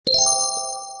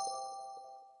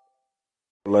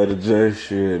Lady J,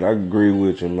 shit, I agree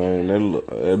with you, man.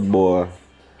 That boy,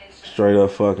 straight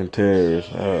up fucking terrorist.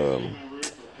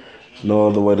 No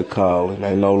other way to call it.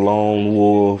 Ain't no lone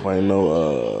wolf. Ain't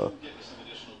no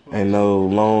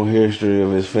long history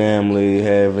of his family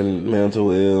having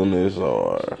mental illness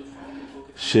or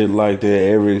shit like that.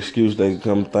 Every excuse they can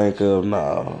come think of.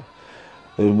 Nah,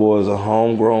 this boy is a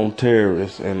homegrown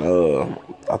terrorist, and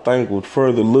I think with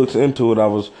further looks into it, I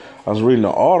was reading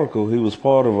an article. He was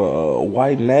part of a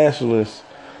white nationalist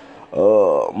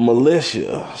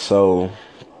militia, so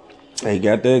he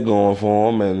got that going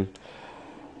for him. And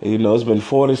it's been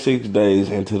 46 days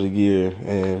into the year,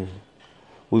 and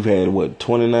we've had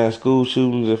 29 school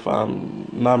shootings, if I'm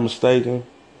not mistaken,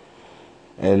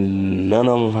 and none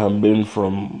of them have been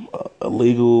from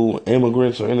illegal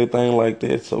immigrants or anything like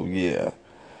that. So yeah,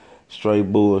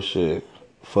 straight bullshit,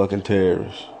 fucking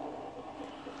terrorists.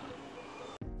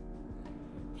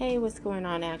 Hey, what's going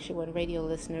on, Action One Radio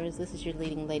listeners? This is your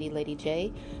leading lady, Lady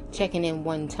J, checking in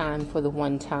one time for the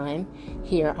one time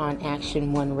here on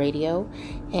Action One Radio.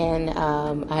 And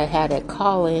I had a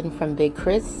call in from Big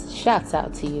Chris. Shouts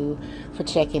out to you for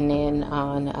checking in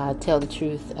on Tell the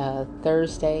Truth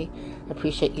Thursday. I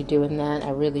appreciate you doing that.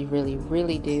 I really, really,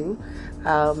 really do.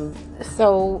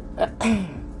 So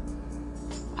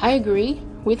I agree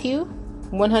with you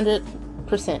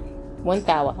 100%.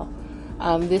 1,000.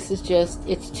 This is just,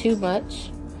 it's too much,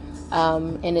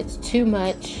 and it's too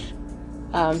much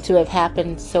to have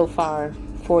happened so far,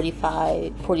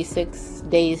 46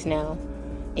 days now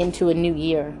into a new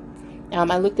year.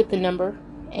 I looked at the number,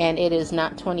 and it is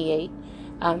not 28.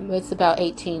 It's about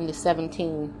 18 to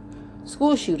 17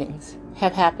 school shootings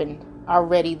have happened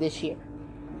already this year.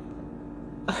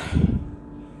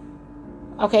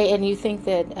 Okay, and you think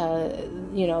that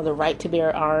the right to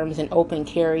bear arms and open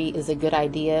carry is a good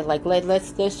idea? Like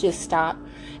let's just stop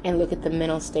and look at the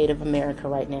mental state of America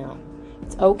right now.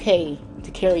 It's okay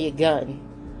to carry a gun.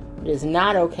 It is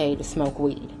not okay to smoke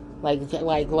weed. Like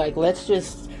let's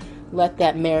just let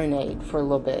that marinate for a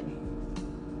little bit.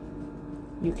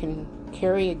 You can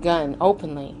carry a gun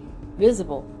openly,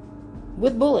 visible,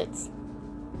 with bullets.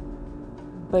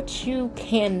 But you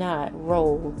cannot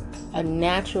roll a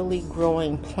naturally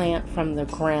growing plant from the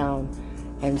ground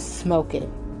and smoke it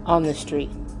on the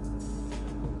street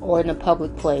or in a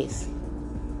public place.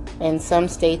 In some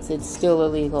states, it's still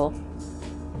illegal.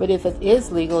 But if it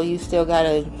is legal, you still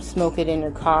gotta smoke it in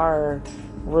your car or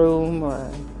room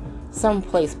or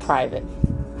someplace private.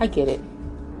 I get it.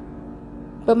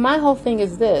 But my whole thing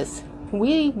is this.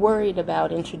 We worried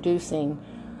about introducing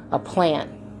a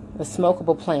plant, a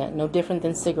smokable plant, no different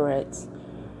than cigarettes,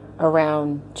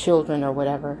 around children or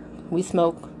whatever. We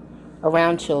smoke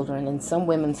around children, and some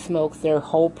women smoke their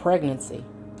whole pregnancy.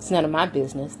 It's none of my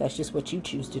business. That's just what you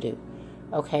choose to do.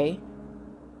 Okay?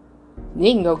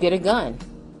 You can go get a gun.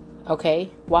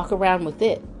 Okay? Walk around with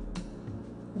it.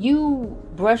 You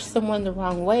brush someone the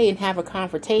wrong way and have a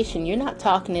confrontation, you're not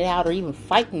talking it out or even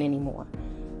fighting anymore.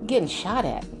 You're getting shot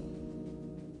at.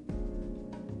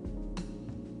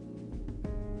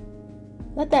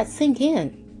 Let that sink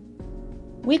in.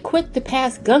 We quick to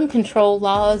pass gun control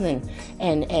laws and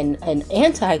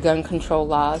anti-gun control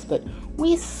laws, but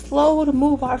we slow to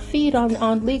move our feet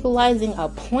on legalizing a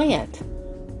plant.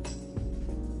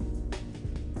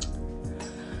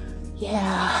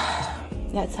 Yeah,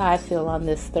 that's how I feel on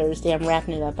this Thursday. I'm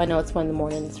wrapping it up. I know it's 1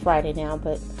 a.m. It's Friday now,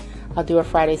 but I'll do a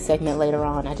Friday segment later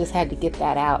on. I just had to get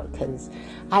that out because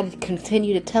I'd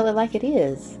continue to tell it like it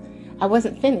is. I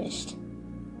wasn't finished.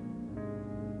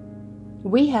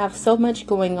 We have so much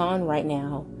going on right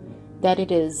now that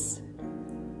it is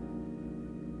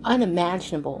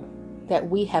unimaginable that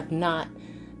we have not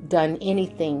done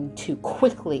anything to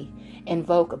quickly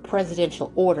invoke a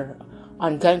presidential order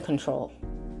on gun control.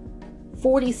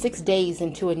 46 days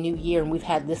into a new year, and we've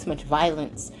had this much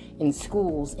violence in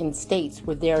schools in states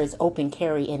where there is open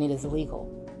carry and it is legal.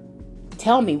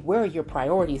 Tell me, where are your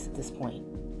priorities at this point?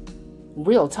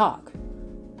 Real talk.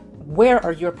 Where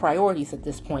are your priorities at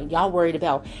this point? Y'all worried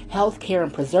about healthcare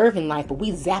and preserving life, but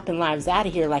we zapping lives out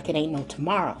of here like it ain't no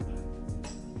tomorrow.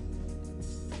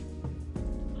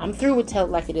 I'm through with Tell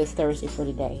It Like It Is Thursday for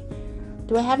today.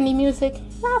 Do I have any music?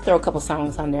 I'll throw a couple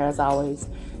songs on there as always.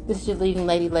 This is your leading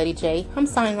lady, Lady J. I'm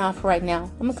signing off right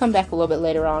now. I'm going to come back a little bit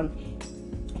later on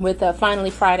with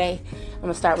Finally Friday. I'm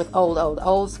going to start with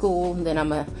old school. And then I'm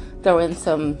going to throw in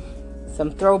some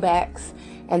throwbacks.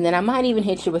 And then I might even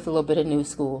hit you with a little bit of new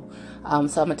school. So I'm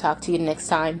going to talk to you next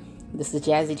time. This is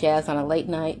Jazzy Jazz on a late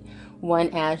night.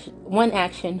 One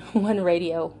action, one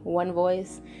radio, one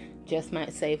voice. Just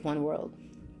might save one world.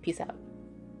 Peace out.